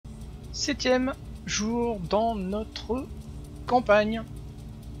7e jour dans notre campagne.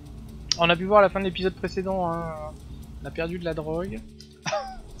 On a pu voir à la fin de l'épisode précédent, hein, on a perdu de la drogue.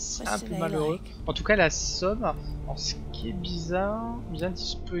 C'est un peu malheureux. En tout cas la somme, alors, ce qui est bizarre, bien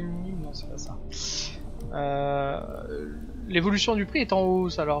disponible, non c'est pas ça. L'évolution du prix est en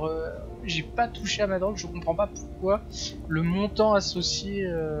hausse, alors j'ai pas touché à ma drogue, je comprends pas pourquoi le montant associé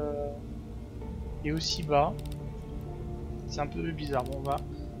est aussi bas. C'est un peu bizarre. Bon,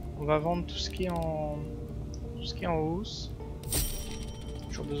 on va vendre tout ce qui est en hausse.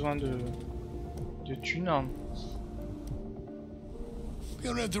 Toujours besoin de thunes.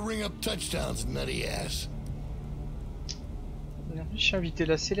 Je suis invité.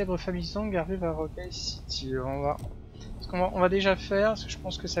 La célèbre famille Zhang arrive à ROCKAYCITY. On va déjà faire, parce que je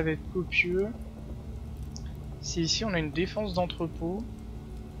pense que ça va être copieux. C'est ici, on a une défense d'entrepôt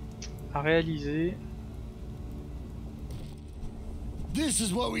à réaliser.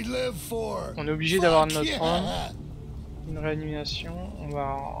 On est obligé d'avoir notre homme. Une réanimation.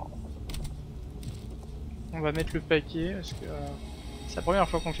 On va mettre le paquet parce que c'est la première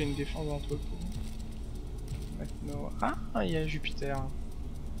fois qu'on fait une défense d'entrepôt. Ah, il y a Jupiter.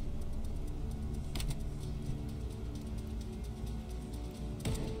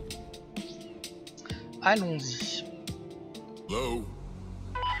 Allons-y. Hello.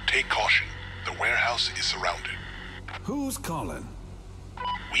 Take caution. The warehouse is surrounded. Who's calling?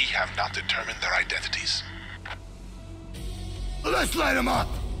 We have not determined their identities. Let's light them up!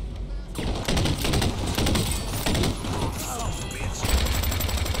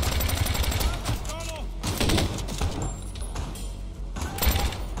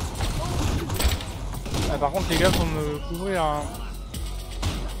 Ah, par contre les gars, faut me couvrir. Hein.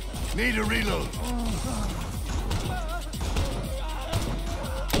 Need a reload.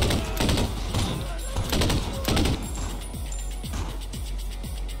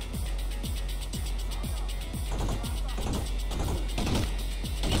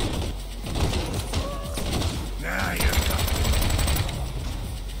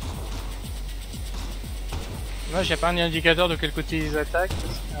 Moi, j'ai pas un indicateur de quel côté ils attaquent.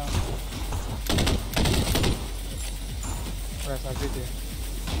 Parce que... Voilà, ça a pété.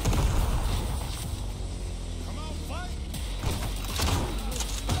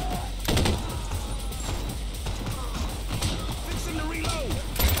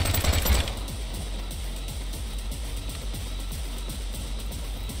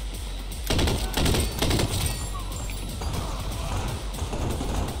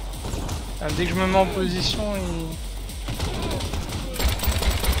 Dès que je me mets en position,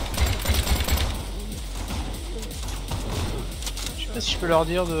 je sais pas si je peux leur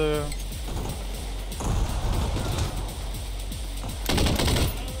dire de...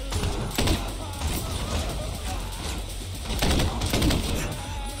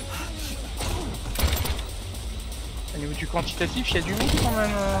 Au niveau du quantitatif, il y a du monde quand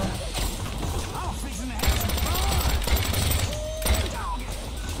même.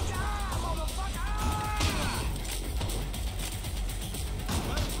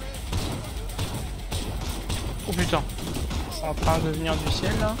 Oh putain, c'est en train de venir du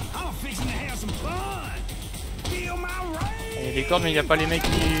ciel là. Il y a des cordes mais il n'y a pas les mecs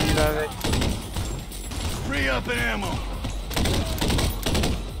qui va avec.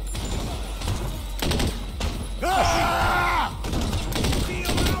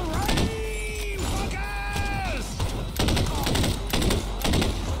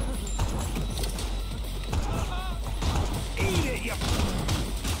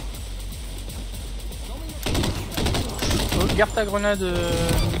 Garde ta grenade.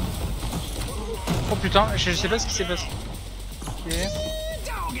 Oh putain, je sais pas ce qui s'est passé. Ok.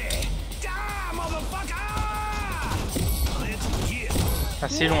 Ah,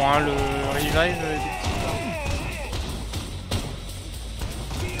 c'est long hein, le revive.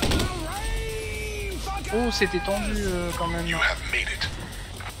 Oh, c'était tendu quand même.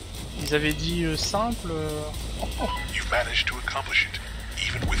 Ils avaient dit simple.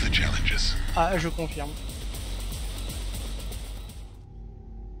 Ah, je confirme.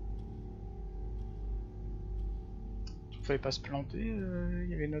 Fallait pas se planter, il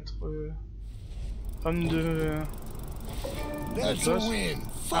y avait notre homme de boss.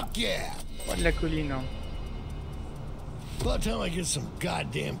 Ah, pas de la colline. Hein.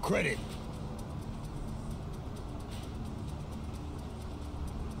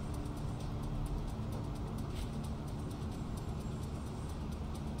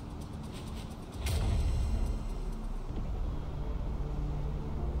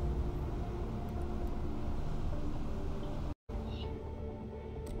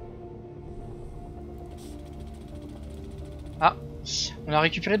 On a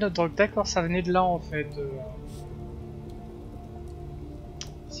récupéré notre drogue, d'accord, ça venait de là en fait.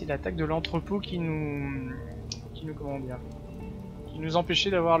 C'est l'attaque de l'entrepôt qui nous comment dire, qui nous empêchait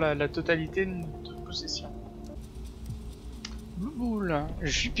d'avoir la totalité de possession. Blue Bull,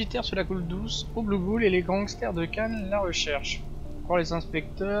 Jupiter sur la coule douce, au Blue Bull et les gangsters de Cannes la recherchent. Pour les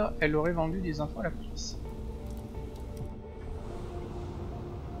inspecteurs, elle aurait vendu des infos à la police.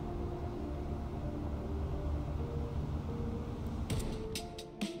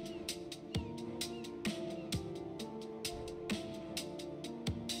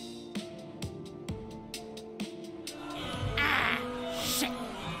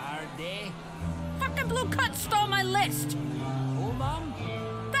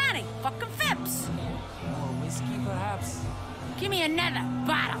 Give me another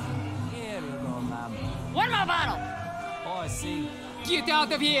bottle. Here you go, ma'am. One more bottle. Oh, I see. Get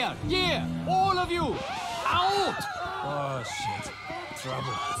out of here! Yeah! All of you! Out! Oh, shit.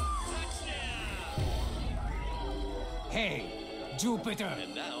 Trouble. Hey, Jupiter!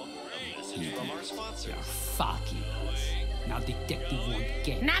 And now, a message from our sponsor. Fuck you. Now detective won't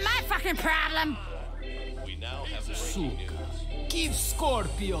get. Not my fucking problem. We now have the Suka, breaking news. give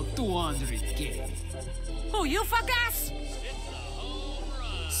Scorpio 200K. Who, you fuck ass?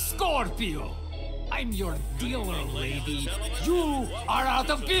 Scorpio! I'm your dealer, lady. You are out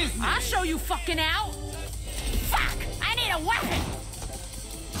of business! I'll show you fucking out. Fuck! I need a weapon.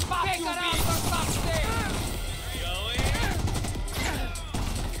 Fuck you, out for fuck's sake!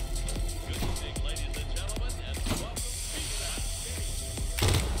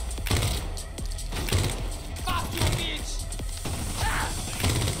 Fuck you, bitch!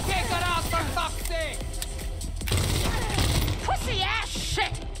 Take her out for fuck's sake! Pussy ass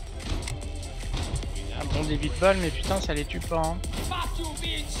shit. Un bon débit de balle, mais putain, ça les tue pas. Hein. Fuck you,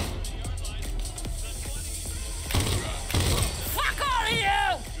 bitch! Fuck all of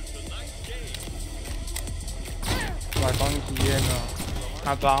you. On va attendre qu'ils viennent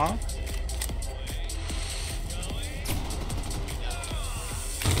un par un.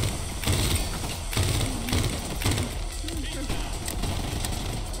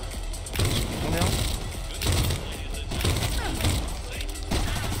 Combien ?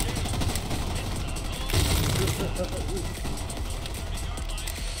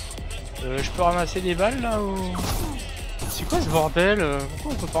 Je peux ramasser des balles là ou... C'est quoi ce bordel?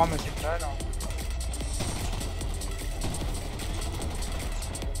 Pourquoi on peut pas ramasser de balles?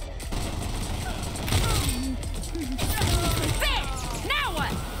 There. Now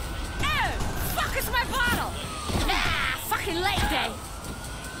what? Oh, fuck is my bottle. Ah, fucking late day.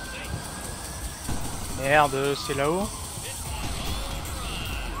 Merde, c'est là-haut.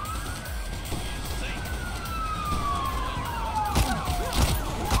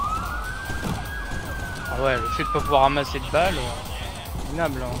 Ah ouais, le fait de pas pouvoir ramasser de balles,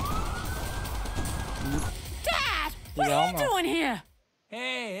 minable. Hein. Dad, what are you doing here?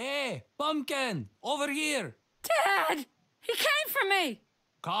 Hey, hey, Pumpkin, over here! Dad, he came for me.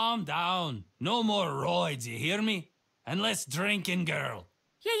 Calm down. No more roids, you hear me? And less drinking, girl.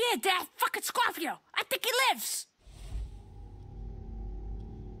 Yeah, Dad, fucking Scorpio. I think he lives.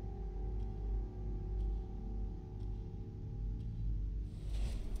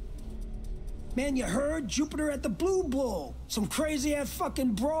 Man, you heard? Jupiter at the Blue Bull. Some crazy-ass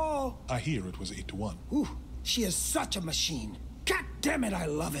fucking brawl. I hear it was 8-1. Ooh, she is such a machine. God damn it, I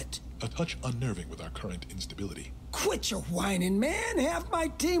love it. A touch unnerving with our current instability. Quit your whining, man. Half my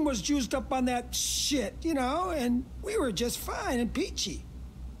team was juiced up on that shit, you know, and we were just fine and peachy.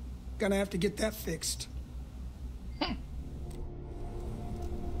 Gonna have to get that fixed.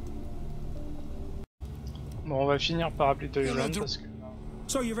 Bon, on va finir par appeler Toyland parce que...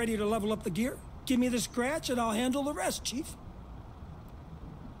 So you ready to level up the gear? Give me the scratch and I'll handle the rest, Chief.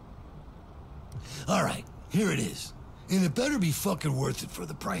 All right, here it is. And it better be fucking worth it for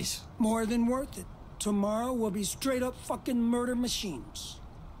the price. More than worth it. Tomorrow we'll be straight up fucking murder machines.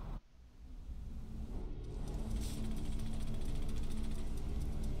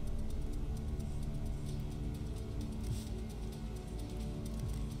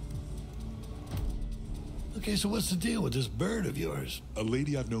 Okay, so what's the deal with this bird of yours? A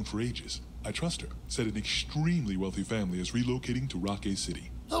lady I've known for ages. I trust her. Said an extremely wealthy family is relocating to ROCKAY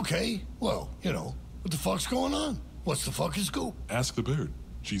City. Okay, well, you know, what the fuck's going on? What's the fucking scoop? Ask the bird.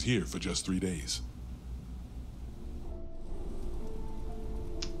 She's here for just 3 days.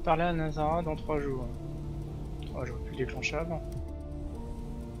 Parler à Nazara dans 3 jours. Oh, j'aurais pu le déclencher avant.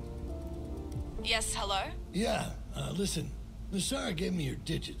 Yes, hello? Yeah, listen, Nasara gave me your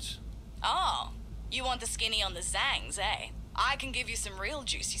digits. Oh, you want the skinny on the zangs, eh? I can give you some real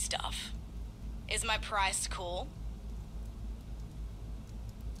juicy stuff. Is my price cool?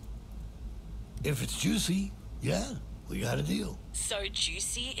 If it's juicy, yeah, we got a deal. So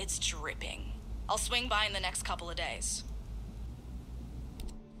juicy, it's dripping. I'll swing by in the next couple of days.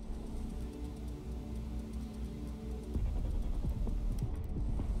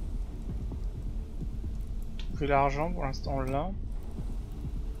 Pris l'argent pour l'instant là.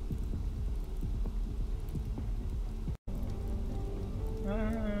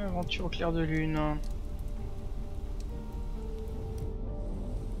 Aventure au clair de lune.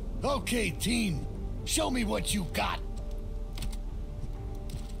 Okay, team, show me what you got.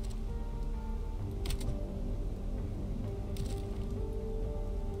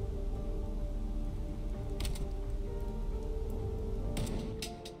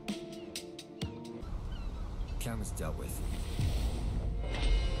 Camera's dealt with.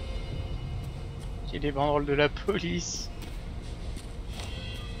 Il y a les banderoles de la police.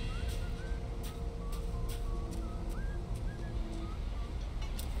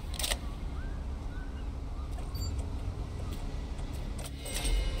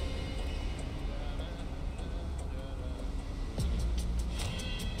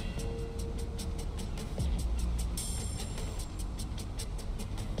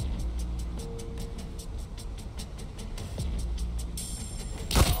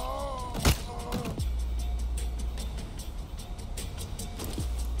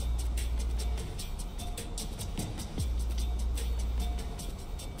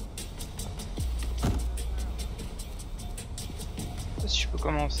 Si je peux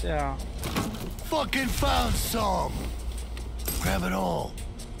commencer à... Fucking found some. Grab it all.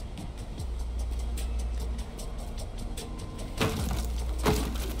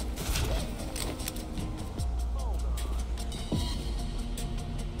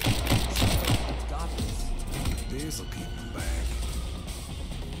 This'll keep them back.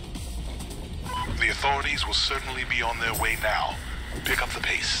 The authorities will certainly be on their way now. Pick up the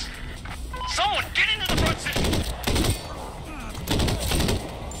pace. Someone get into the front seat!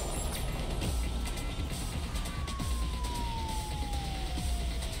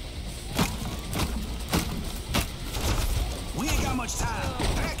 We ain't got much time.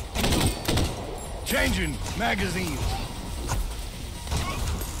 Back. Changing magazines.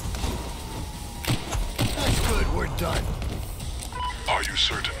 That's good, we're done. Are you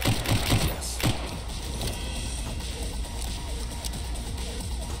certain? Yes.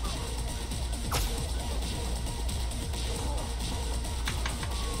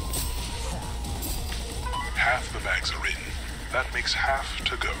 Half the bags are in. That makes half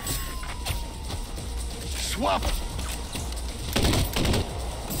to go. Swap.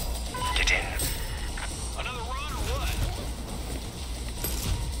 Get in. Another run or what?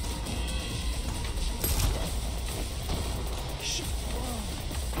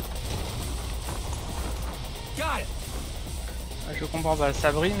 Got it. Je comprends pas,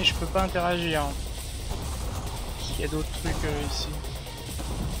 ça brille mais je peux pas interagir. Il y a d'autres trucs ici.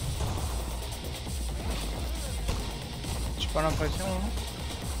 J'ai pas l'impression. Hein.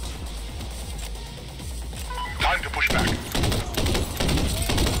 Time to push back.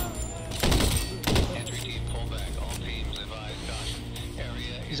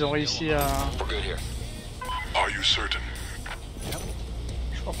 Ils ont réussi à... We're good here. Are you certain?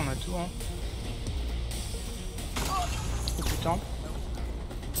 Je crois qu'on a tout. Hein. Oh putain.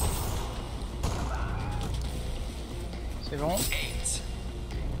 C'est bon.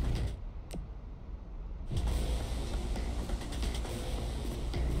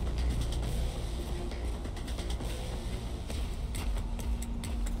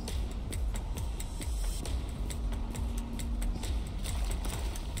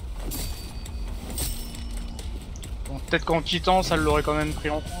 Bon, peut-être qu'en quittant, ça l'aurait quand même pris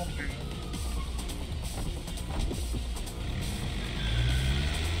en compte.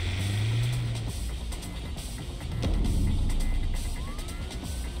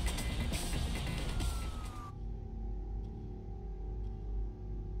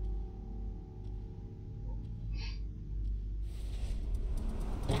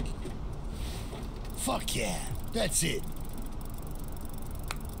 Fuck yeah, that's it.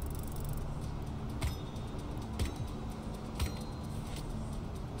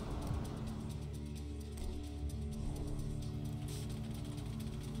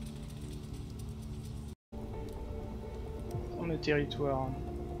 On a territoire.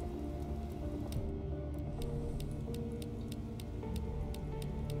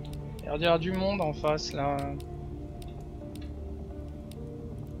 Il y a du monde en face là.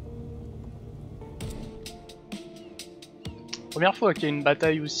 Première fois qu'il y a une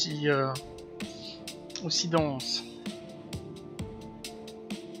bataille aussi aussi dense.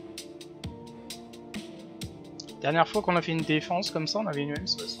 Dernière fois qu'on a fait une défense comme ça, on avait une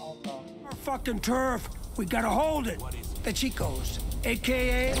M60. Our fucking turf. We gotta hold it. The Chicos,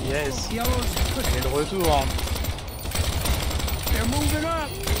 aka Yes. Yellow's Elle est de retour. They're moving up.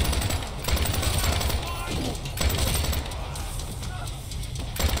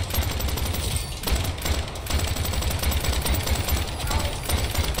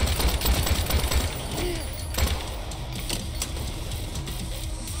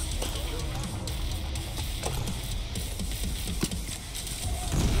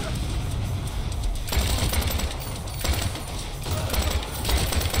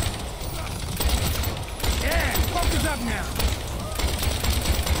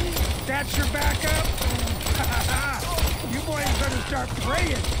 That's your backup? You boys better start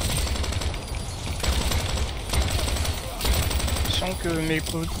praying. Je sens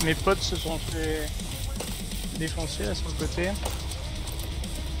que mes potes se sont fait défoncer là sur le côté.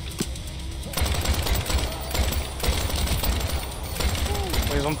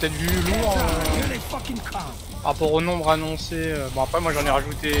 Ils ont peut-être vu lourd par rapport au nombre annoncé. Bon après moi j'en ai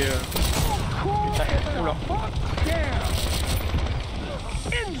rajouté. Oula.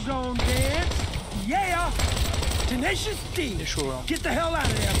 Zone dance. Yeah. Tenacious D. C'est chaud hein. Get the hell out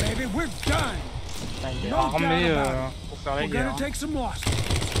of there, baby. We're done. Il est armé pour faire la guerre. We're gonna take some losses.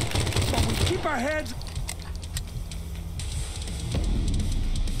 But we keep our heads.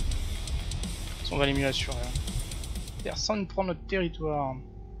 On va les mieux assurer. Personne ne prend notre territoire.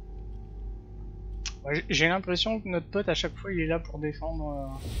 J'ai l'impression que notre pote à chaque fois il est là pour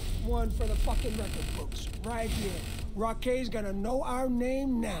défendre. One for the fucking record books, right here. ROCKAY's gonna know our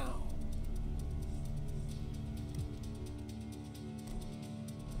name now.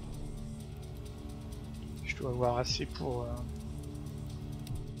 Je dois avoir assez pour.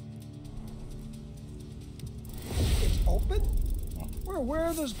 It's open?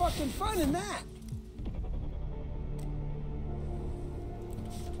 Where there's fucking fun in that?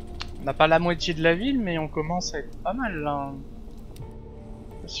 On n'a pas la moitié de la ville, mais on commence à être pas mal là.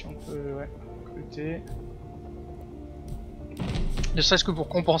 Si on peut, ouais, recruter. Ne serait-ce que pour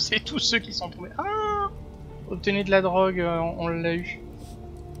compenser tous ceux qui sont tombés. Ah! Obtenez de la drogue, on l'a eu.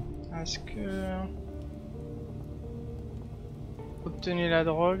 Est-ce que... Obtenez la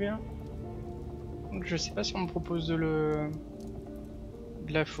drogue. Donc, je sais pas si on me propose de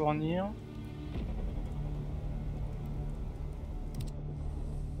la fournir.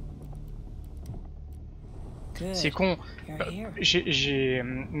 C'est con. Je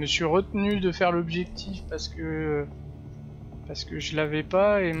me suis retenu de faire l'objectif parce que je l'avais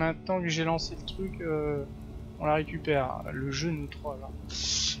pas et maintenant que j'ai lancé le truc, on la récupère. Le jeu nous troll.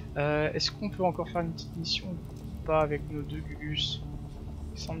 Est-ce qu'on peut encore faire une petite mission ou pas avec nos deux Gugus?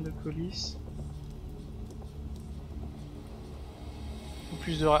 Centre de police.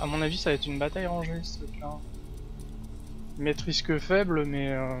 Plus de... À mon avis, ça va être une bataille rangée ce truc-là. Mettre risque faible,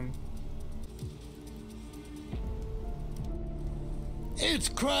 mais. It's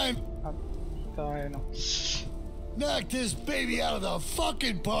crime. Ah, pareil, non. Knock this baby out of the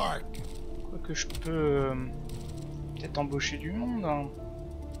fucking park. Quoique je peux peut-être embaucher du monde. Hein.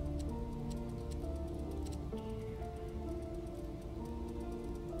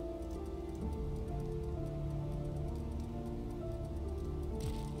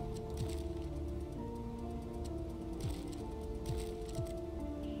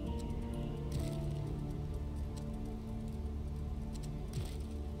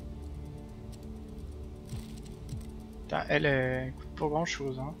 Elle coûte pas grand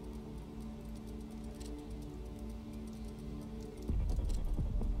chose. Hein.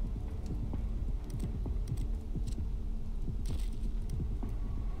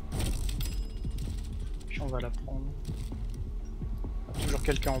 Puis on va la prendre. Toujours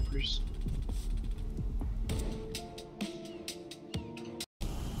quelqu'un en plus.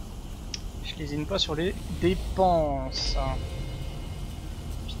 Je lésine pas sur les dépenses.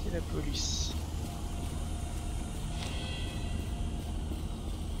 Quitter la police.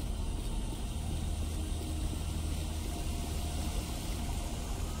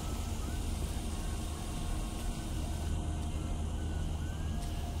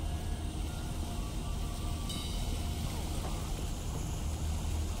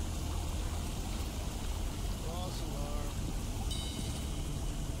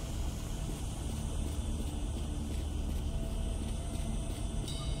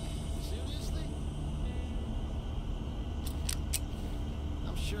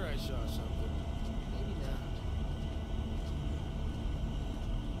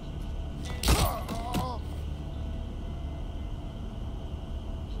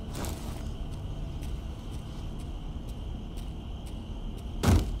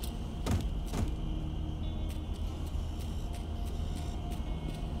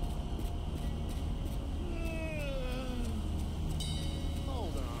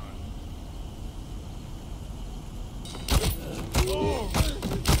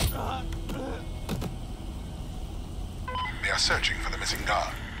 searching for the missing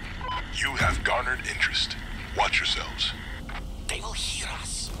guard. You have garnered interest. Watch yourselves. They will hear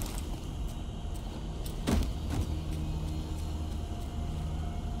us.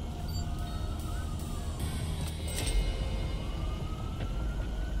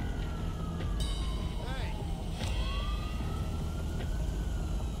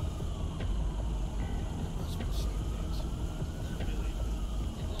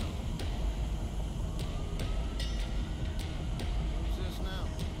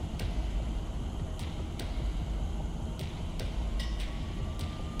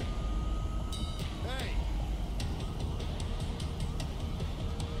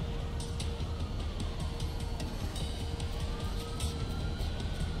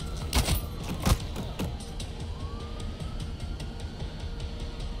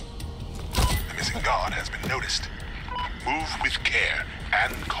 Guard has been noticed. Move with care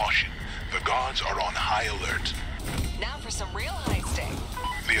and caution. The guards are on high alert. Now for some real heisting.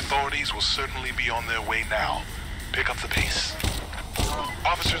 The authorities will certainly be on their way now. Pick up the pace.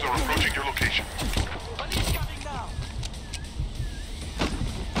 Officers are approaching your location. Police coming now.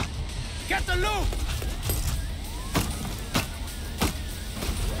 Get the loot!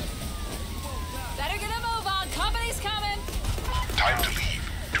 Better get a move on. Company's coming. Time to leave.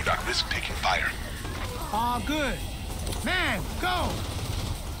 Do not risk taking fire. Ah, good. Man, go!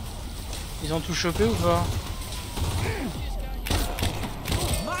 Ils ont tout chopé ou pas?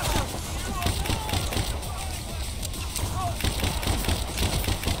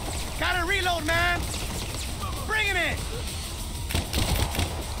 Gotta reload, man! Bring it in!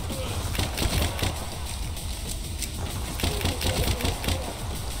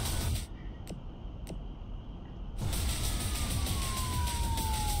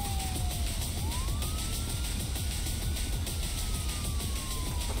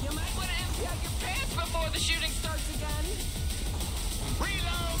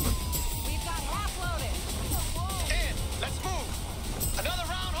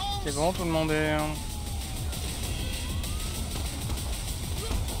 C'est bon, tout le monde est...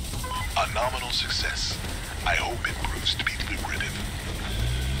 A nominal success. I hope it proves to be lucrative.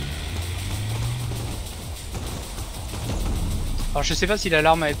 Alors je sais pas si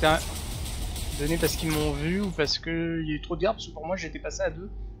l'alarme a été donnée parce qu'ils m'ont vu ou parce qu'il y a eu trop de garde, parce que pour moi j'étais passé à 2.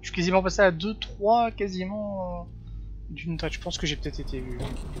 Je suis quasiment passé à 2, 3 quasiment d'une traite. Je pense que j'ai peut-être été vu.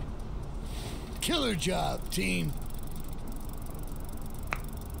 Killer job, team.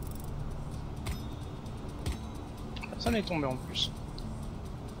 Personne n'est tombé en plus.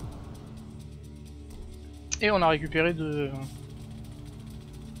 Et on a récupéré deux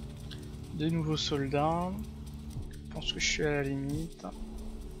nouveaux soldats. Je pense que je suis à la limite. On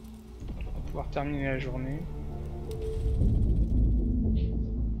va pouvoir terminer la journée.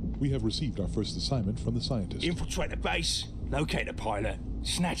 We have received our first assignment from the scientist. Infiltrate the base, locate the pilot,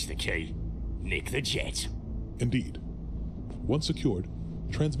 snatch the key, nick the jet. Indeed. Once secured,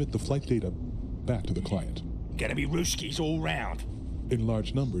 transmit the flight data back to the client. Gonna be Ruskies all round. In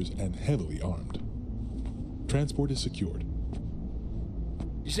large numbers and heavily armed. Transport is secured.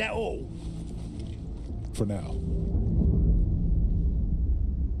 Is that all? For now.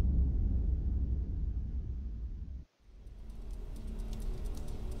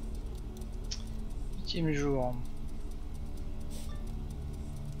 Huitième jour.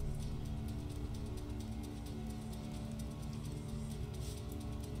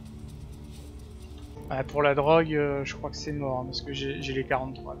 Ah, pour la drogue, je crois que c'est mort hein, parce que j'ai les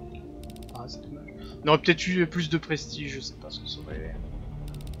 43. Donc... Ah, c'est dommage. On aurait peut-être eu plus de prestige, je sais pas ce que ça aurait.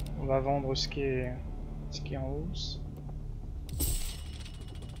 On va vendre ce qui est en hausse.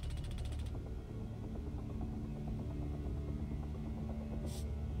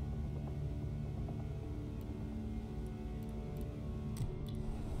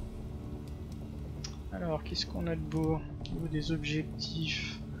 Alors, qu'est-ce qu'on a de beau? Au niveau des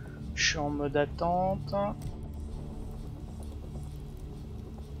objectifs, je suis en mode attente.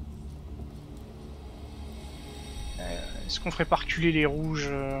 Est-ce qu'on ferait pas reculer les rouges?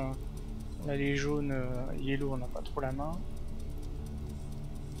 On a les jaunes, yellow, on n'a pas trop la main.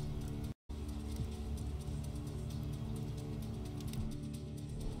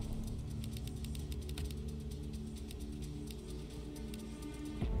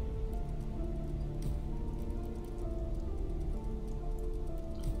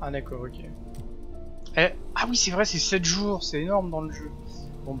 Ah d'accord, ok. Ah oui c'est vrai, c'est 7 jours, c'est énorme dans le jeu.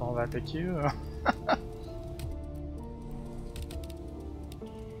 Bon bah on va attaquer eux.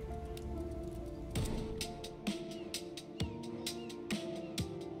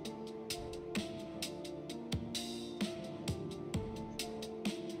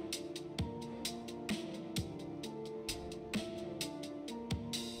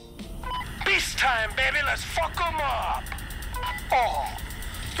 time, baby. Let's fuck them up. Oh,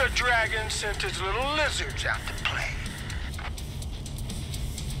 the dragon sent his little lizards out to play.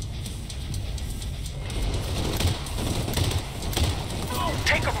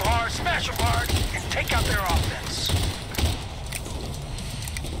 Take them hard, smash them hard, and take out their offense.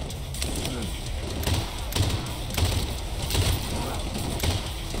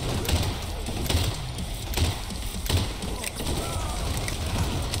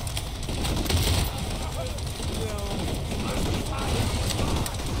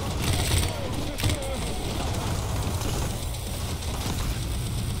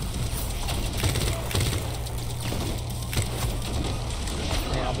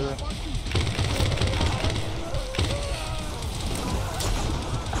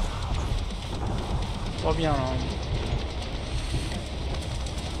 Trop bien là.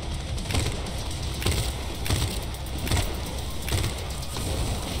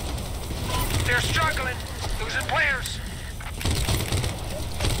 They're struggling, losing players.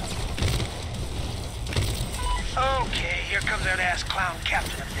 Okay, here comes that ass clown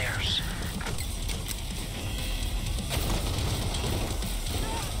captain of theirs.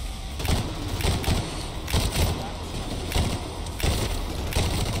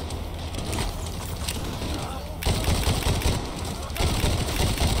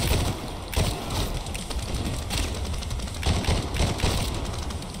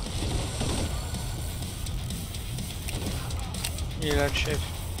 Il est là le chef.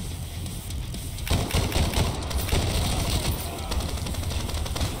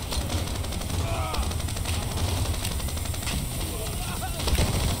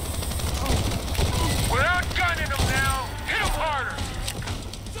 We're outgunning them now. Hit them harder.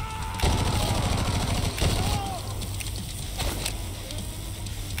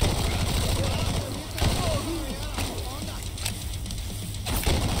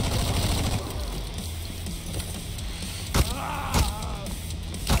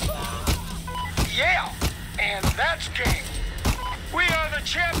 Yeah, and that's game. We are the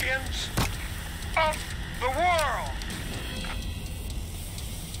champions of the world.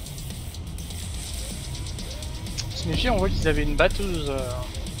 Se méfier, on voit qu'ils avaient une batteuse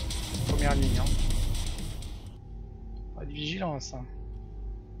première ligne. Hein. Pas de vigilance. Hein.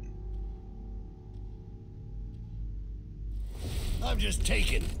 I'm just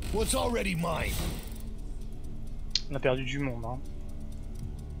taking what's already mine. On a perdu du monde. Hein.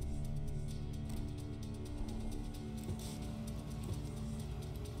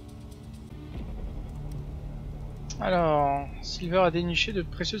 Alors, Silver a déniché de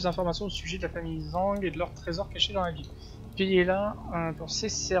précieuses informations au sujet de la famille Zhang et de leurs trésors cachés dans la ville. Payez-la pour ses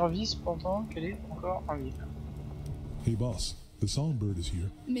services pendant qu'elle est encore en ville. Hey boss, the songbird is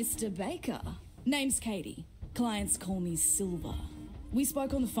here. Mr. Baker. Name's Katie. Clients call me Silver. We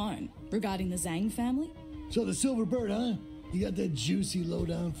spoke on the phone regarding the Zhang family. So the silver bird, huh? You got that juicy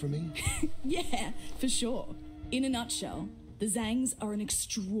lowdown for me? Yeah, for sure. In a nutshell, the Zhangs are an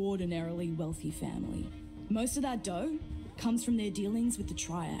extraordinarily wealthy family. Most of that dough comes from their dealings with the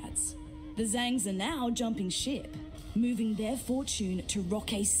Triads. The Zhangs are now jumping ship, moving their fortune to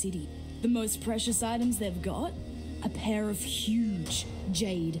ROCKAY City. The most precious items they've got? A pair of huge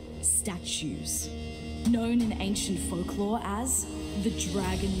jade statues, known in ancient folklore as the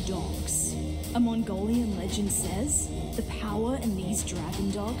Dragon Dogs. A Mongolian legend says the power in these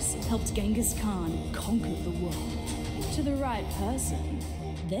dragon dogs helped Genghis Khan conquer the world. To the right person,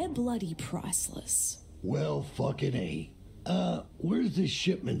 they're bloody priceless. Well, fucking A. Where's this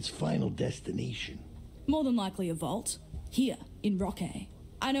shipment's final destination? More than likely a vault. Here, in ROCKAY.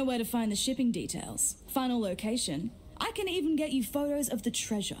 I know where to find the shipping details. Final location. I can even get you photos of the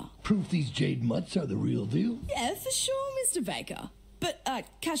treasure. Proof these jade mutts are the real deal? Yeah, for sure, Mr. Baker. But,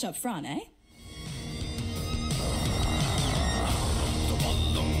 cash up front, eh?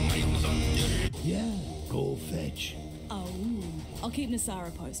 Yeah, go fetch. Oh, I'll keep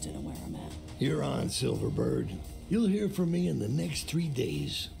Nasara posted on where I'm at. You're on, Silverbird. You'll hear from me in the next 3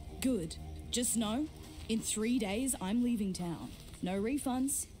 days. Good. Just know, in 3 days I'm leaving town. No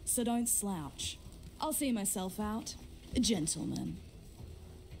refunds, so don't slouch. I'll see myself out. Gentlemen.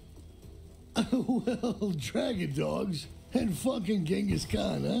 Well, dragon dogs and fucking Genghis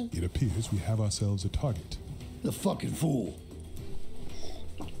Khan, huh? It appears we have ourselves a target. The fucking fool.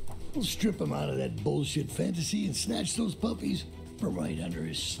 We'll strip him out of that bullshit fantasy and snatch those puppies from right under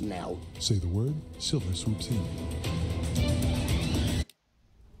his snout. Say the word, Silver swoops in.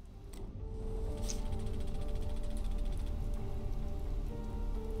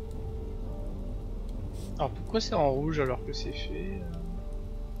 Alors pourquoi c'est en rouge alors que c'est fait?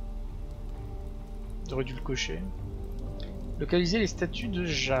 J'aurais dû le cocher. Localiser les statues de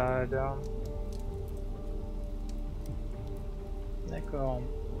jade. D'accord.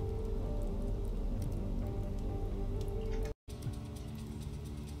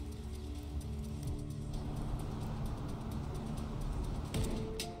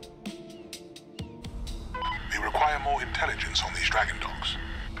 They require more intelligence on these dragon dogs.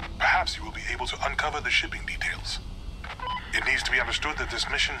 Perhaps you will be able to uncover the shipping details. It needs to be understood that this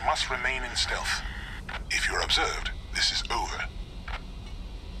mission must remain in stealth. If you're observed, this is over.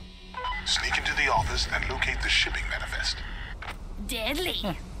 Sneak into the office and locate the shipping manifest. Deadly.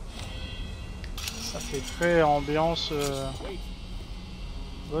 Ça fait très ambiance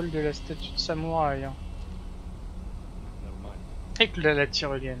vol de la statue de samouraï. Hein. Et que la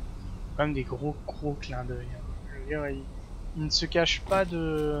tyrolienne. Quand même des gros clins d'œil. Je veux dire, il ne se cache pas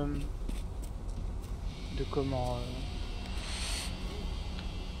de comment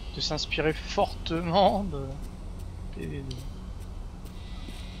de s'inspirer fortement de PV2.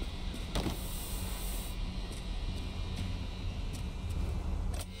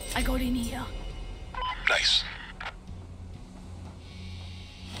 I got in here. Nice.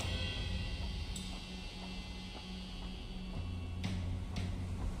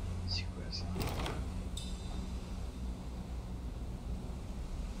 C'est quoi ça?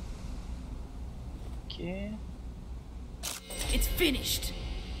 Ok. It's finished.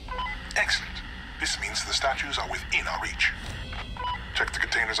 Excellent. This means the statues are within our reach. Check the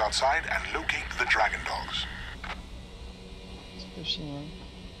containers outside and locate the dragon dogs. C'est pas fini.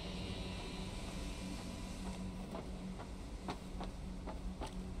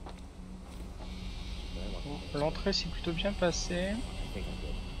 L'entrée s'est plutôt bien passée.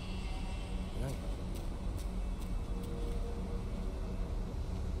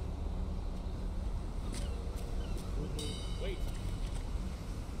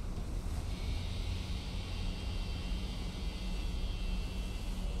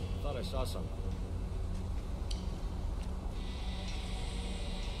 Thought I saw something.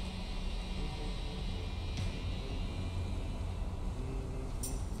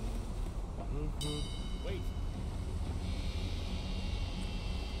 Wait.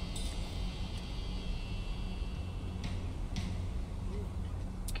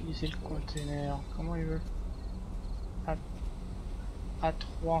 Utiliser le container. Comment il veut?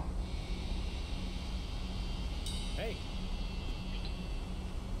 A3. Hey.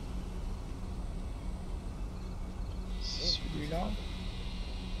 Celui-là.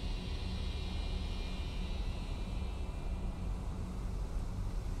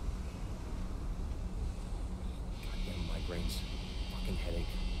 Goddamn migraines. Fucking headache.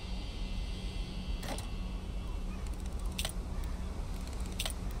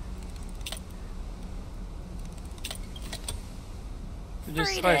 De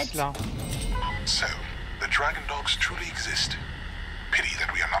stress là. So, the dragon dogs truly exist. Pity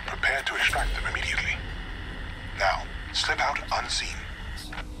that we are not prepared to extract them immediately. Now, slip out unseen.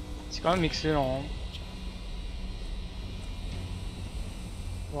 C'est quand même excellent. Hein.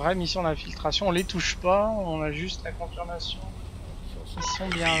 Vraie mission d'infiltration, on les touche pas, on a juste la confirmation. Ils sont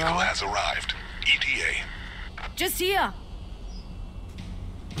bien Vehicle là. has arrived. ETA. Just here.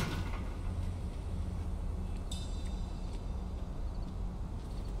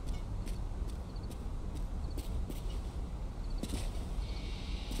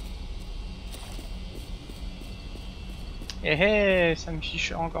 Eh hey, ça me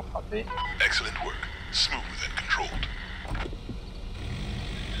fiche encore frappé. Excellent work. Smooth and controlled.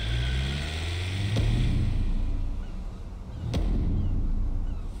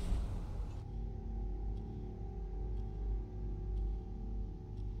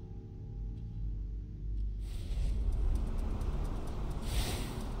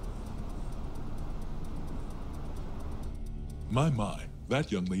 My,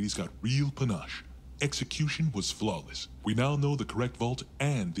 that young lady's got real panache. Execution was flawless. We now know the correct vault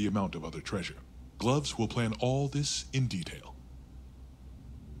and the amount of other treasure. Gloves will plan all this in detail.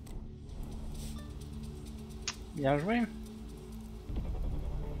 Bien joué.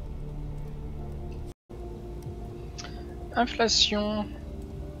 Inflation.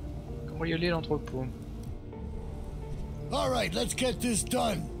 Cambrioler l'entrepôt. All right, let's get this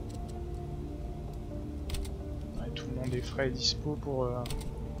done. Ouais, tout le monde est frais et dispo pour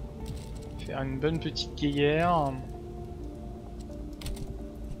faire une bonne petite guéguerre.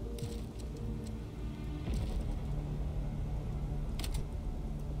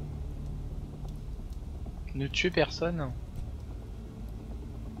 Ne tuez personne.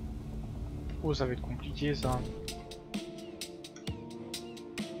 Oh, ça va être compliqué ça.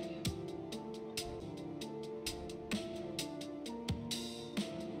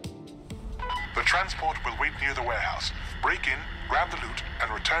 The transport will wait near the warehouse. Break in, grab the loot,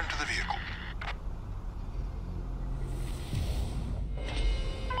 and return to the vehicle.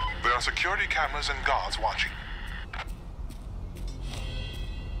 There are security cameras and guards watching.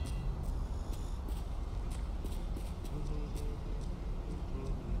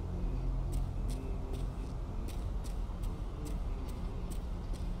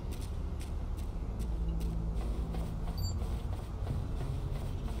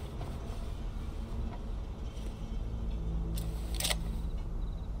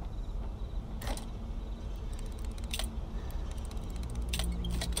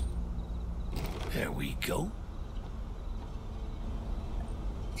 There we go.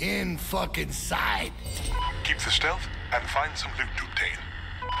 In fucking sight. Keep the stealth and find some loot to obtain.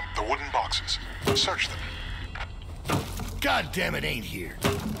 The wooden boxes. Search them. God damn it, ain't here.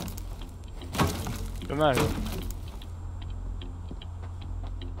 Dommage.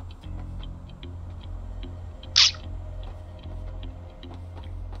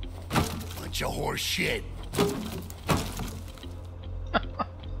 Bunch of horse shit.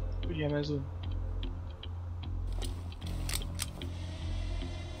 Petit Amazon.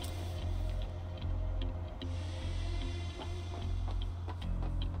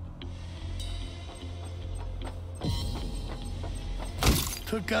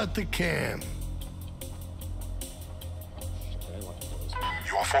 Took out the cam.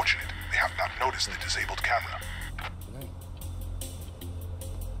 You are fortunate. They have not noticed the disabled camera.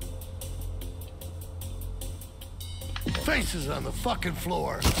 Faces on the fucking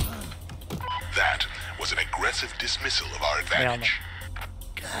floor. That was an aggressive dismissal of our advantage.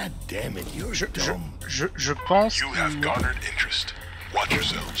 God damn it, you're dumb. Je pense. You have garnered interest. Watch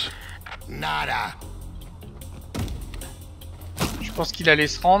yourselves. Nada. Je pense qu'il allait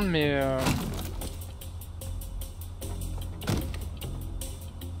se rendre, mais.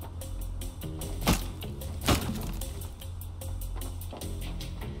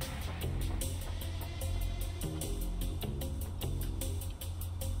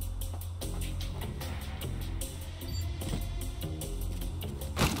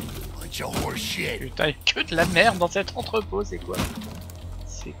 Putain, il y a que de la merde dans cet entrepôt, c'est quoi?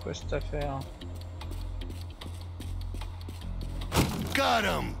 C'est quoi cette affaire? Got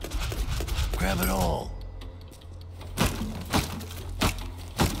him. Grab it all.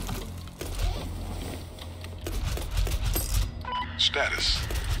 Status.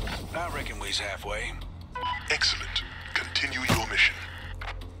 I reckon we's halfway. Excellent. Continue your mission.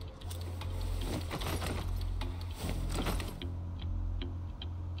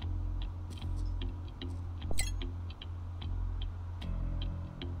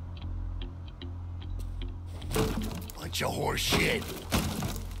 Bunch of horse shit.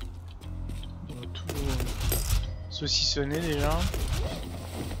 On a tout saucissonné déjà.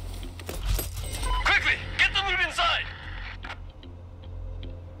 Quickly, get the loot inside.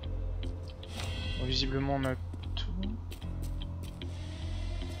 Bon, visiblement on a tout.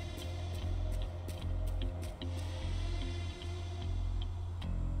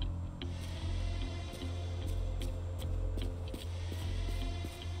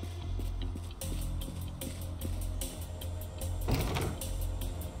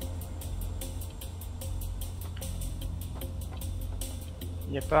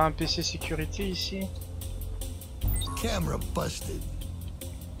 Y a pas un PC sécurité ici? Camera busted.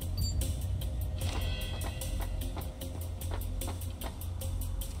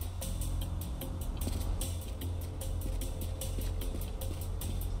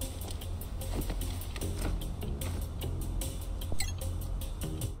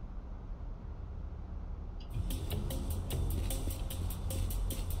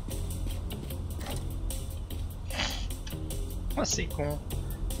 Ah, c'est con.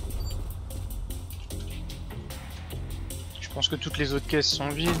 Je pense que toutes les autres caisses sont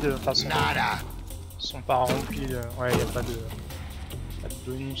vides, enfin sont pas remplies de... Ouais, y a pas de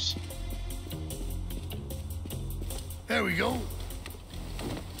bonus. There we go.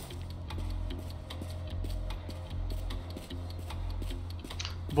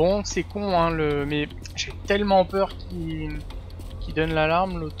 Bon, c'est con hein, mais j'ai tellement peur qu'il donne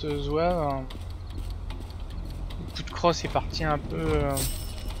l'alarme, l'autre zouave. Le coup de crosse est parti un peu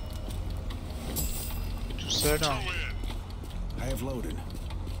tout seul. I have loaded.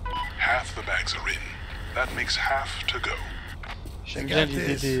 Half the bags are in. That makes half to go. J'aime bien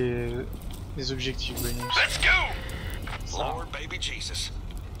l'idée des objectifs bonus. Let's go! Lord baby Jesus.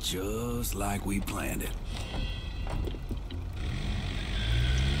 Just like we planned it.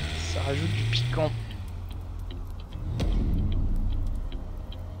 Ça rajoute du piquant.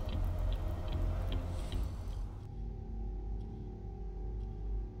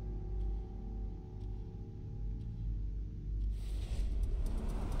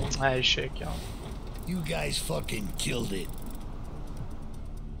 Ah, échec. Hein. You guys fucking killed it.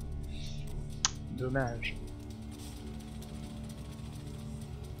 Dommage.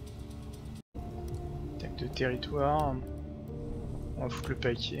 Attaque de territoire. On va foutre le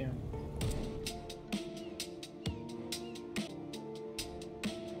paquet.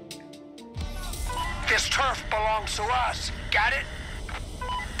 This turf belongs to us. Got it?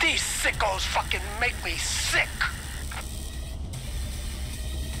 These sickos fucking make me sick.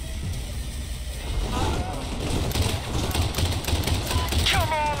 Kill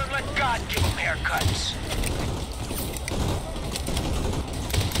them all and let God give them haircuts.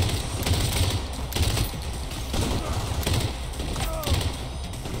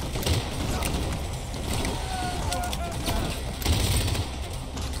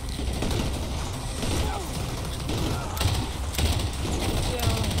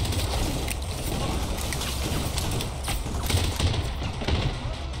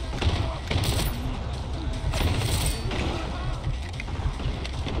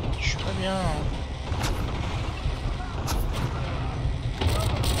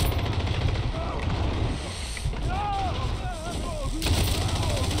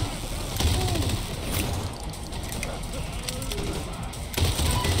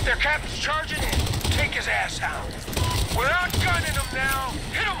 Their captain's charging in. Take his ass out. We're outgunning him now.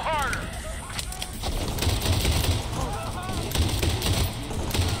 Hit him harder.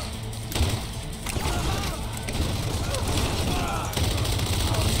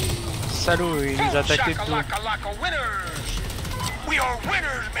 Salaud, il nous attaquait de dos. Winners. We are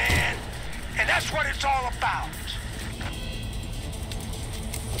winners, man. And that's what it's all about.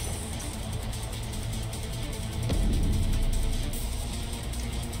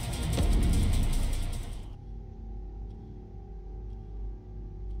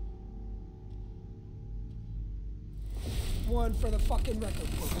 One for the fucking record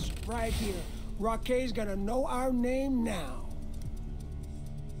books, right here. ROCKAY's gonna know our name now.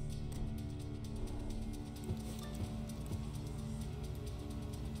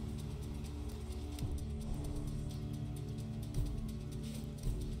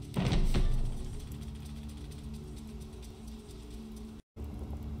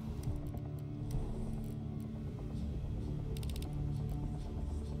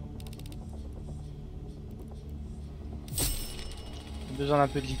 Besoin d'un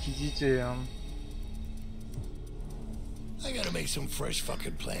peu de liquidité. Hein.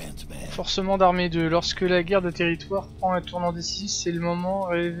 Forcément d'armée 2. Lorsque la guerre de territoire prend un tournant décisif, c'est le moment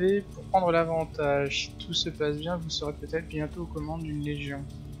rêvé pour prendre l'avantage. Si tout se passe bien, vous serez peut-être bientôt aux commandes d'une légion.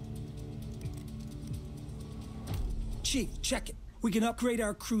 Chief, check it. We can upgrade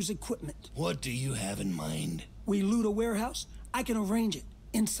our crew's equipment. What do you have in mind? We loot a warehouse. I can arrange it.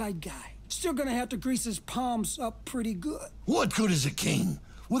 Inside guy. Still gonna have to grease his palms up pretty good. What good is a king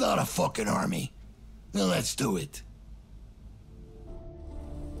without a fucking army? Well, let's do it.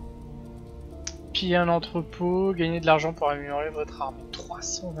 Piller un entrepôt, gagner de l'argent pour améliorer votre arme.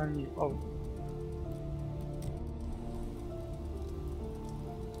 320 000. Wow.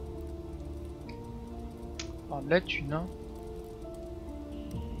 Alors, de la thune, hein.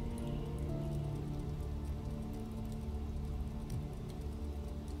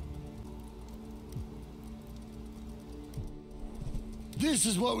 This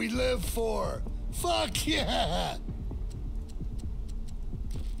is what we live for. Fuck yeah!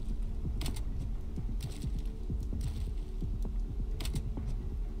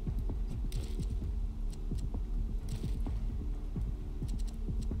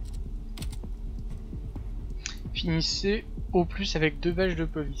 Finissez au plus avec 2 badges de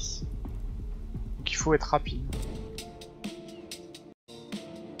police. Donc il faut être rapide.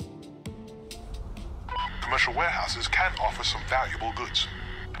 Commercial warehouses can offer some valuable goods.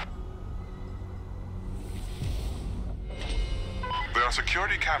 There are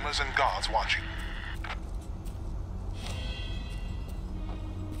security cameras and guards watching.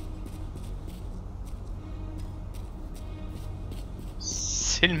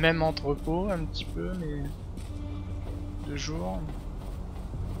 C'est le même entrepôt un petit peu, mais de jour.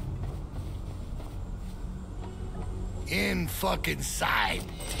 In fucking sight.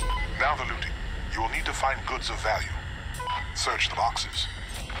 Now the looting. You will need to find goods of value. Search the boxes.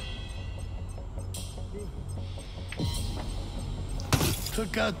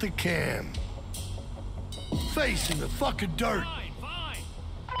 Took out the cam. Facing the fucking dirt.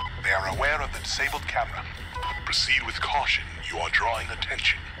 They are aware of the disabled camera. Proceed with caution. You are drawing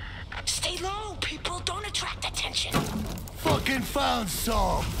attention. Stay low, people. Don't attract attention. Fucking found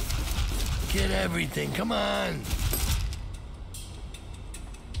some. Get everything. Come on.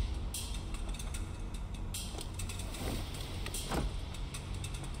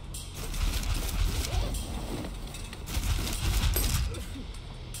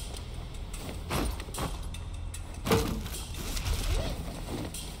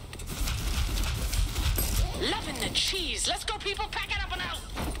 cheese. Let's go, people. Pack it up and out.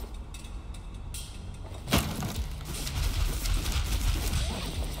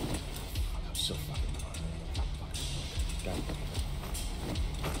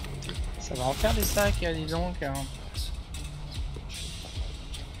 Ça va en faire des sacs, dis donc. Hein.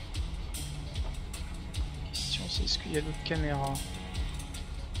 Question, c'est est-ce qu'il y a d'autres caméras?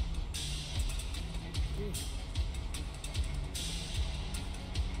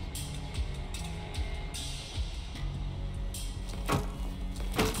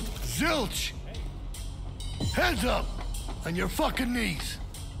 Zilch! Heads up! On your fucking knees!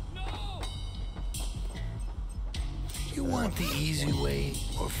 You want the easy way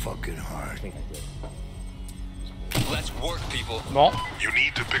or fucking hard? Let's work, people. Bon. You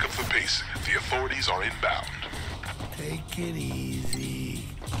need to pick up the pace. The authorities are inbound. Take it easy.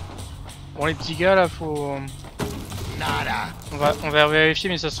 Bon les petits gars là, faut... Nada. On va vérifier,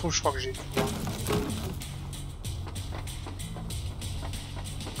 mais ça se trouve je crois que j'ai tout.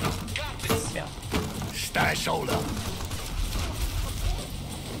 Merde. Stash shoulder.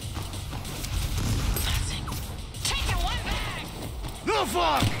 The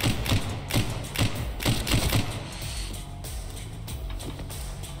fuck!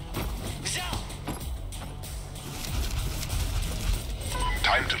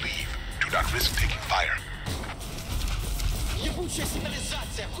 Time to leave. Do not risk taking fire. Ебучая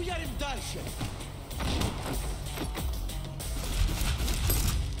сигнализация! Хуярим дальше!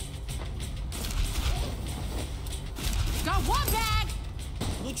 Got one bag!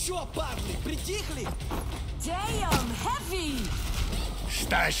 Ну чё, парни, притихли? Damn, heavy!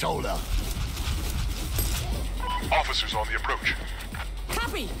 Stash shoulder. Officers on the approach.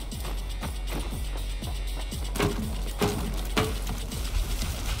 Copy!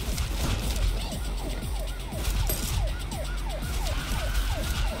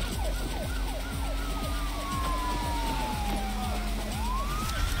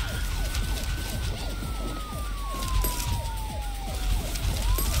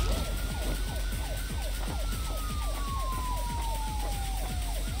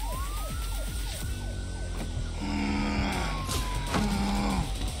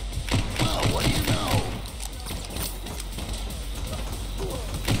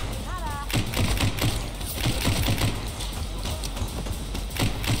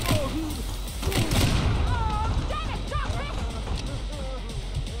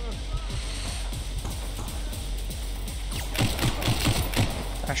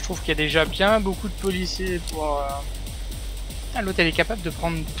 Je trouve qu'il y a déjà bien beaucoup de policiers pour... Ah, l'autre elle est capable de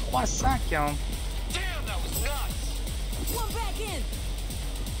prendre 3 sacs hein.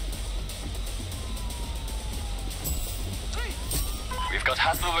 We've got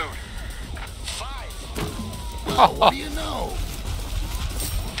half the loot. Oh, what do you know?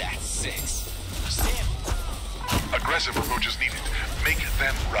 That's 6. Aggressive approach is needed. Make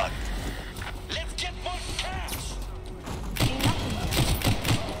them run. Let's get more cash!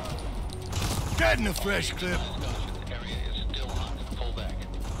 Getting a fresh clip.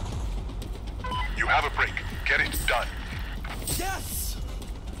 You have a break. Get it done. Yes!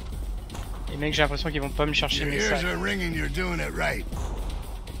 Les mecs, j'ai l'impression qu'ils vont pas me chercher Your mes ears sacs. are ringing, you're doing it right.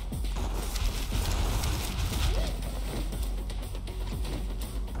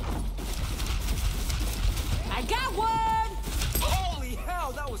 I got one! Holy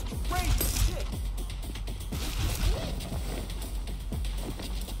hell, that was crazy shit!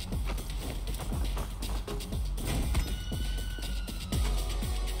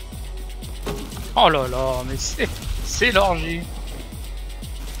 Oh là là, mais c'est l'orgie.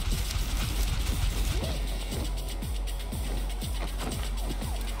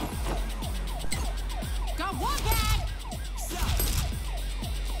 Got one bag!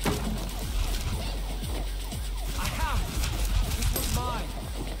 I have it. This was mine.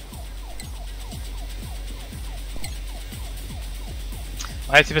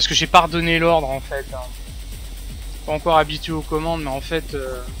 Ouais, c'est parce que j'ai pas redonné l'ordre en fait. Hein. Pas encore habitué aux commandes, mais en fait,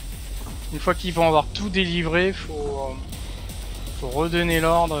 une fois qu'ils vont avoir tout délivré, faut redonner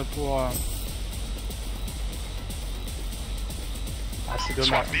l'ordre pour. Ah, c'est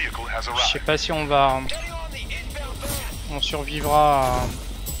dommage. Je sais pas si on va. On survivra à.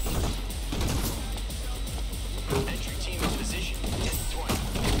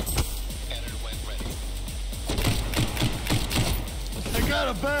 I got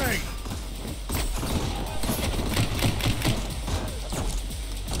a bag.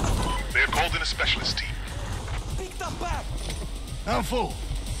 They're called in a specialist team. Pick the back! I'm full.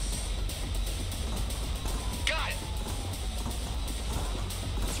 Got it!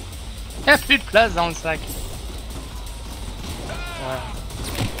 Y'a plus de place dans le sac. Ouais.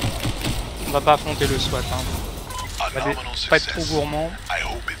 On va pas affronter le SWAT. Hein. Pas être trop gourmand.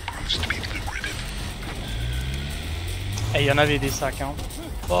 Et il y en avait des sacs, hein.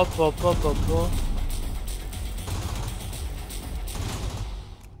 Hop, hop, hop, hop, hop.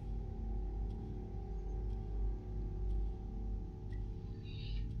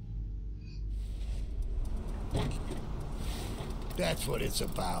 That's what it's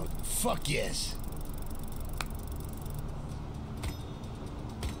about. Fuck yes.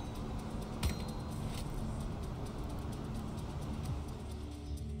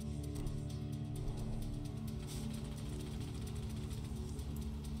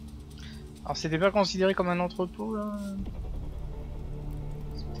 Alors c'était pas considéré comme un entrepôt là.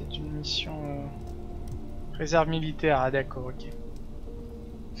 C'est peut-être une mission réserve militaire, ah d'accord, ok.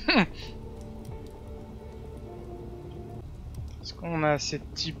 Est-ce qu'on a assez de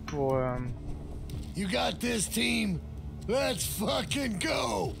types pour You got this, team. Let's fucking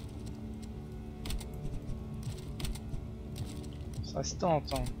go. Ça se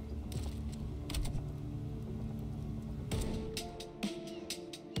tente, hein.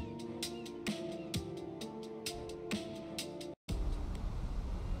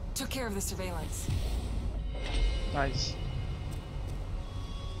 Took care of the surveillance. Nice.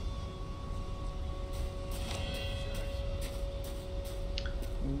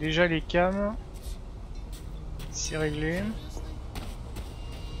 Donc déjà les cams, c'est réglé.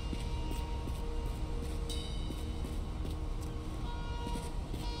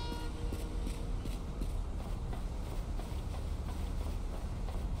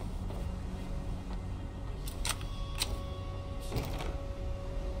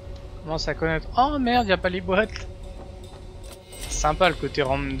 Commence à connaître. Oh merde, y a pas les boîtes. Sympa le côté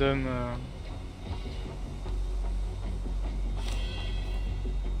random.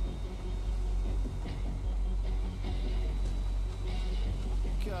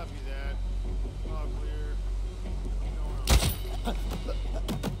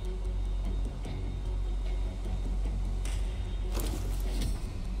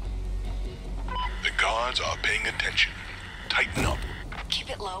 The guards are paying attention. Tighten up. Keep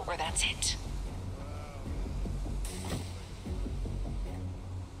it low or that's it.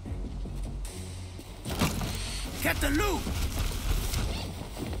 Get the loot!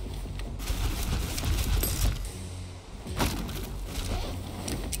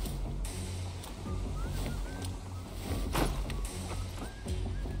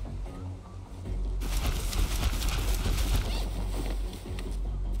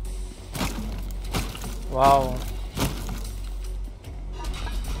 Wow.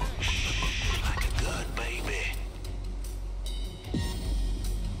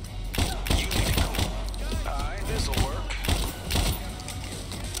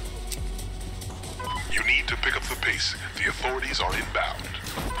 The authorities are inbound.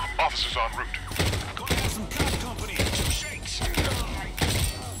 Officers en route. Gonna have some cop company. 2 shakes.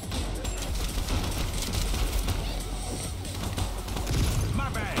 My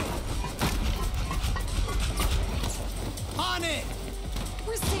bad. On it.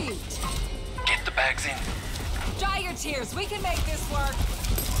 Received. Get the bags in. Dry your tears. We can make this work.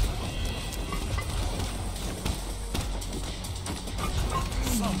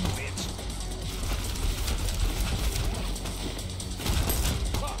 Some bitch.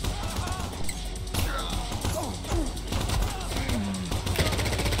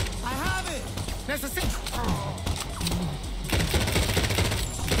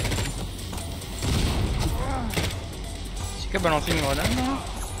 C'est qu'à balancer une grenade là.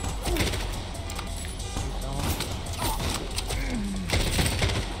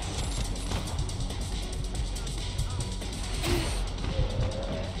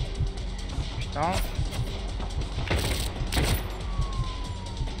 Putain.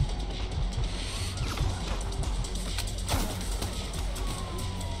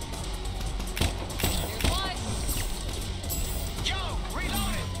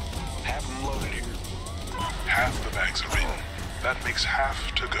 Half the bags are in. That makes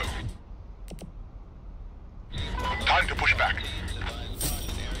half to go. Time to push back.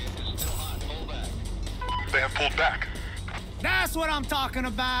 They have pulled back. That's what I'm talking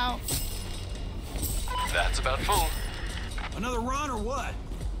about. That's about full. Another run or what?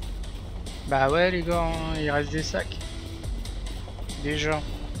 Bah ouais les gars, hein, il reste des sacs. Déjà.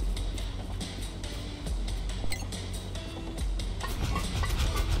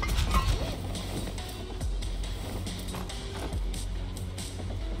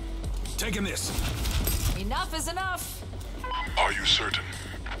 Taking this. Enough is enough. Are you certain?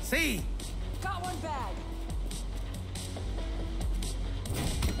 See. Got one bag.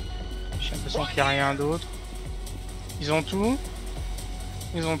 J'ai l'impression qu'il n'y a rien d'autre. Ils ont tout.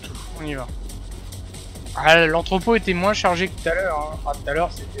 Ils ont tout. On y va. Ah, l'entrepôt était moins chargé que tout à l'heure. Hein. Ah, tout à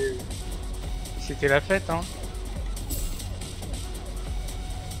l'heure c'était la fête. Hein.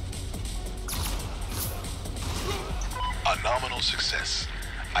 A nominal success.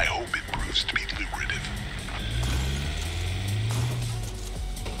 I hope it proves to be lucrative.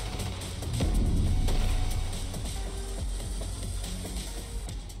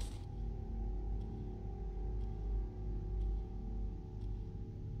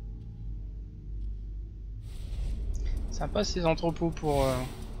 Sympa ces entrepôts pour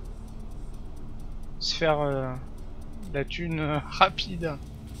se faire la thune rapide.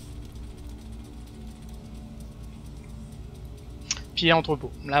 Pied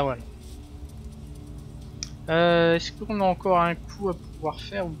entrepôt, là voilà. Est-ce qu'on a encore un coup à pouvoir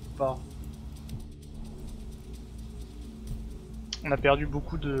faire ou pas? On a perdu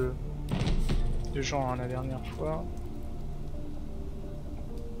beaucoup de gens hein, la dernière fois.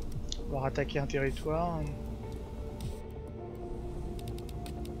 On va attaquer un territoire.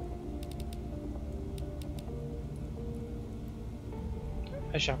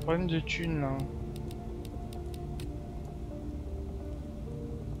 Ah, j'ai un problème de thunes là.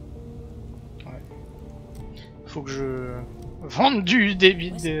 Ouais. Faut que je vende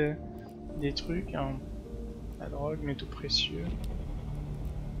des trucs. Hein. La drogue, métaux précieux.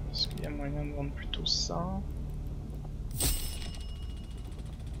 Est-ce qu'il y a moyen de vendre plutôt ça?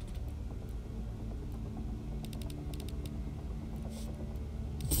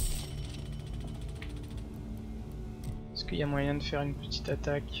 Est-ce qu'il y a moyen de faire une petite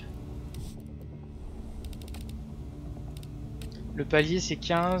attaque? Le palier c'est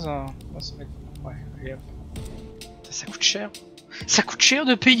 15. On va se mettre... Ouais, allez hop. Ça coûte cher. Ça coûte cher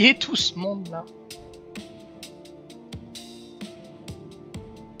de payer tout ce monde là.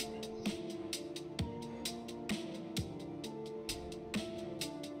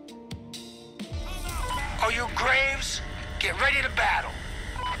 Oh, you Graves, get ready to battle.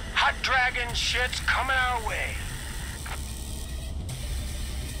 Hot dragon shit's coming our way.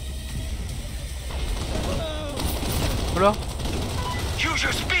 Voilà. Use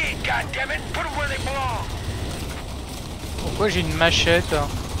your speed, goddammit. Put them where they belong. Pourquoi j'ai une machette?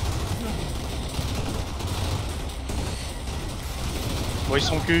 Bon, ils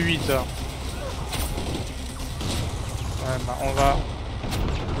sont que 8. Ouais, bah on va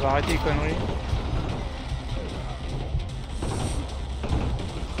arrêter les conneries.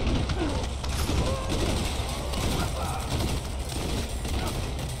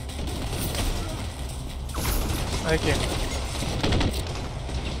 Ok.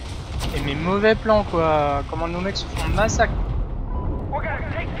 Et mes mauvais plans quoi, comment nos mecs se font massacrer.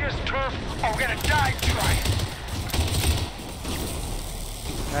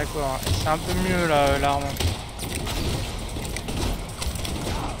 D'accord, c'est un peu mieux là l'arme.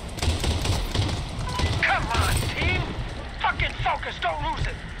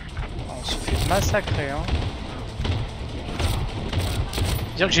 On se fait massacrer hein.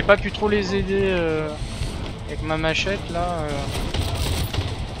 Dire que j'ai pas pu trop les aider avec ma machette là.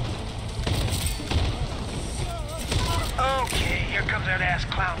 Okay, here comes that ass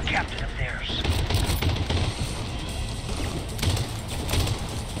clown captain of theirs.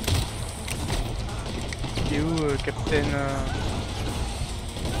 Il est où, Captain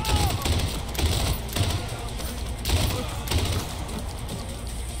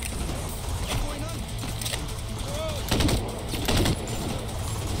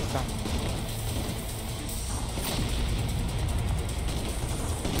Putain.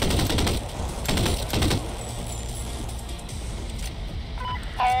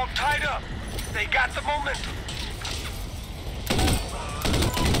 All tied up. They got the momentum.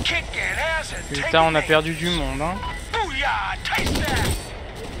 Putain, on a perdu du monde, hein. Booyah! Taste that!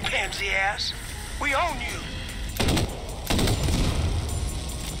 Pansy ass. We own you.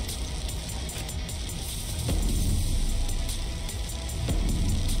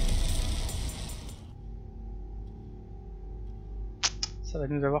 Ça va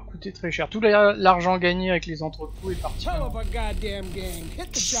nous avoir coûté très cher. Tout l'argent gagné avec les entrepôts est parti.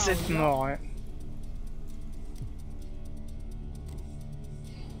 7 morts, ouais.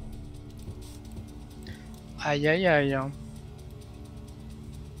 Aïe aïe aïe.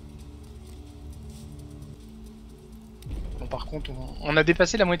 Bon, par contre, on a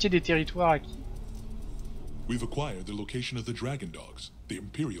dépassé la moitié des territoires acquis. We've acquired the location of the Dragon Dogs, the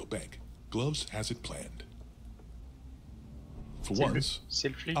Imperial Bank. Gloves has it planned. For once,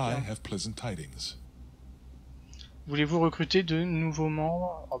 I have pleasant tidings. Voulez-vous recruter de nouveaux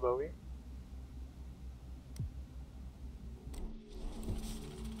membres? Oh bah oui.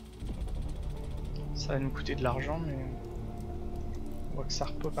 Ça va nous coûter de l'argent, mais on voit que ça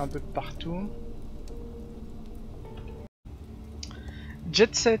repop un peu de partout.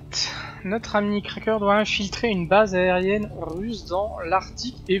 Jet Set. Notre ami Cracker doit infiltrer une base aérienne russe dans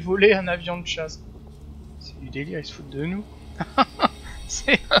l'Arctique et voler un avion de chasse. C'est du délire, ils se foutent de nous.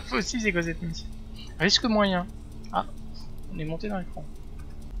 C'est pas possible, c'est quoi cette mission? Risque moyen. Ah, on est monté dans l'écran.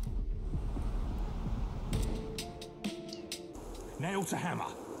 Nail to hammer.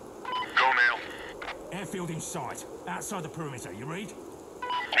 Go, Nail. Airfield in sight. Outside the perimeter, you read?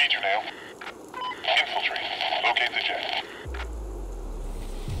 Read you, Nail. Infiltrate. Locate the jet.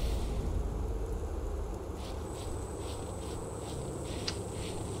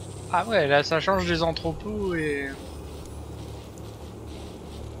 Ah ouais, là ça change des entrepôts et...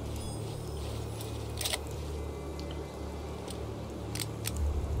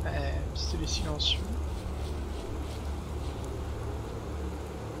 pistolet silencieux.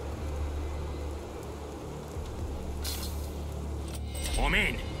 I'm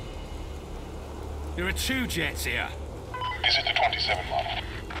in. There are 2 jets here. Is it the 27 model?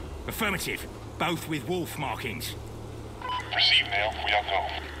 Affirmative. Both with wolf markings. Receive, Nail. We are go.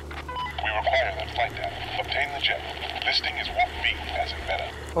 We require that flight data. Obtain the jet. Listing is Wolf B as in beta.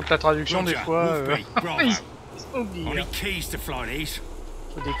 Pour la traduction des fois, ils I oublient. need keys to fly these.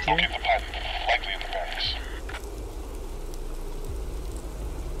 Faut des clés. Locate the pilot. Likely in the barracks.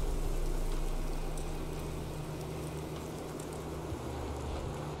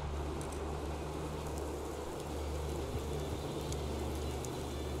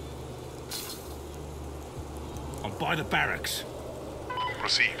 I'm by the barracks.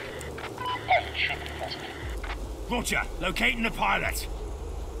 Proceed. Pilot should be present. Roger, locating the pilot.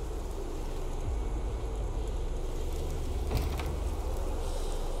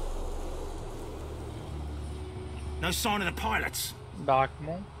 No sign of the pilots.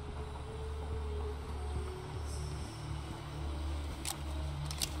 Baraquement.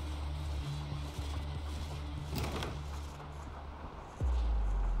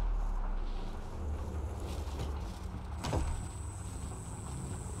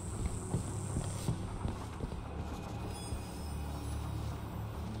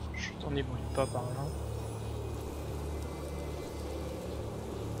 Je t'en débrouille pas par là.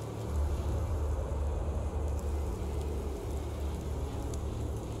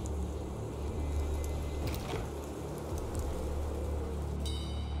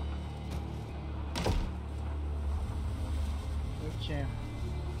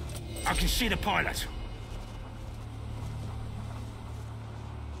 I can see the pilot.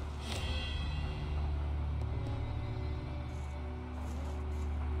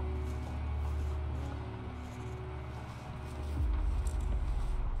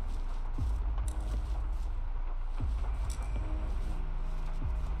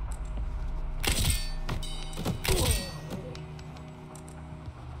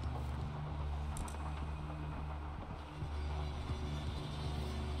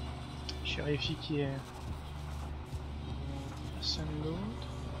 Je vérifie qu'il y ait personne d'autre.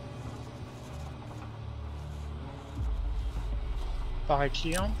 Paraît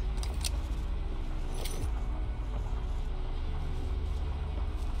client.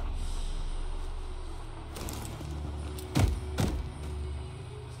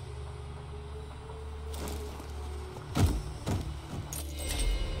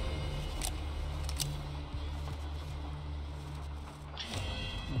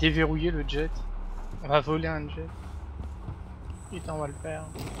 Déverrouiller le jet. On va voler un jet. Putain, on va le faire.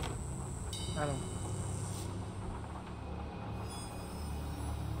 Ah non.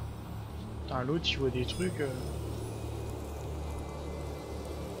 Putain, l'autre il voit des trucs.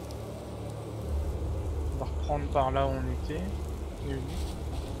 On va reprendre par là où on était.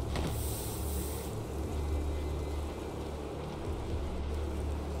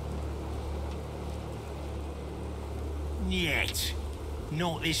 Niet.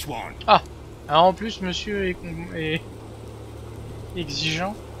 Not this one. Ah, alors en plus monsieur est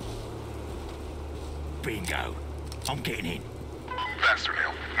exigeant. Bingo. I'm getting in. Faster,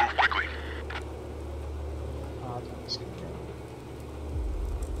 Nail. Move quickly. Ah, attends, parce que...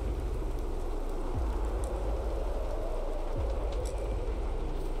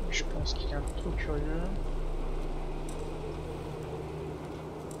 Je pense qu'il est un peu trop curieux.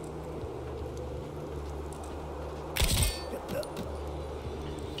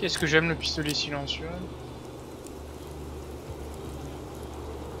 Qu'est-ce que j'aime le pistolet silencieux.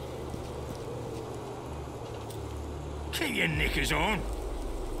 Keep your knickers on.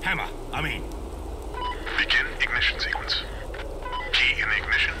 Hammer, I'm in. Begin ignition sequence. Key in the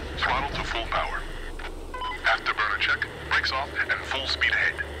ignition, throttle to full power. Afterburner check, brakes off, and full speed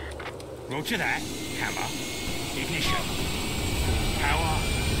ahead. Roger that. Hammer. Ignition. Power.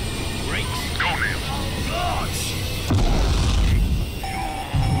 Brakes. Go, Nail. Oh, God!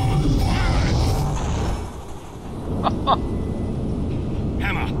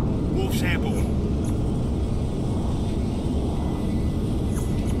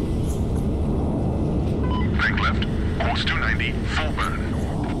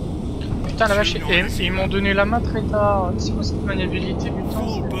 Putain la vache, et ils m'ont donné la main très tard. C'est quoi cette maniabilité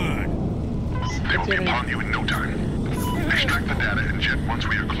putain? C'est pas terrible.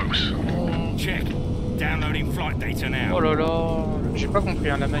 Check. Downloading flight data now. Oh là là, j'ai pas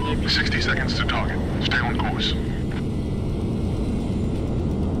compris hein, la maniabilité. 60 seconds to target. Stay on course.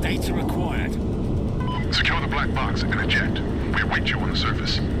 Data required. Secure the black box and eject. We await you on the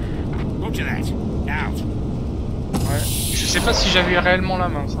surface. Roger that. Out. Ouais, je sais pas si j'avais réellement la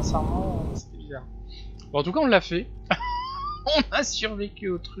main, sincèrement, c'était bizarre. Bon, en tout cas, on l'a fait. On a survécu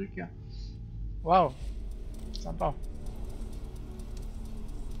au truc. Waouh, sympa.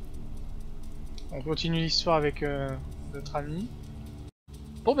 On continue l'histoire avec notre ami.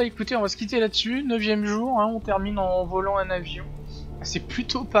 Bon bah écoutez, on va se quitter là-dessus. 9e jour, hein, on termine en volant un avion. C'est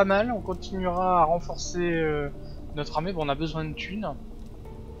plutôt pas mal, on continuera à renforcer notre armée. Bon, on a besoin de thunes.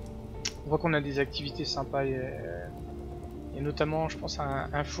 On voit qu'on a des activités sympas et notamment, je pense,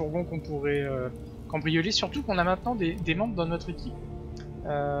 un fourgon qu'on pourrait cambrioler. Surtout qu'on a maintenant des membres dans notre équipe.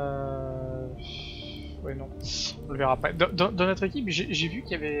 Ouais, non, on le verra pas. Dans notre équipe, j'ai vu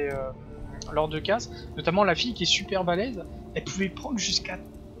qu'il y avait, lors de casse, notamment la fille qui est super balèze, elle pouvait prendre jusqu'à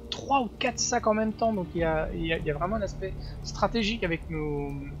 3 ou 4 sacs en même temps. Donc il y a vraiment un aspect stratégique avec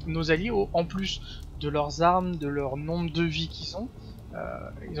nos alliés, en plus de leurs armes, de leur nombre de vies qu'ils ont.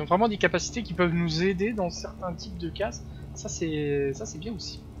 Ils ont vraiment des capacités qui peuvent nous aider dans certains types de casse. Ça c'est bien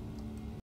aussi.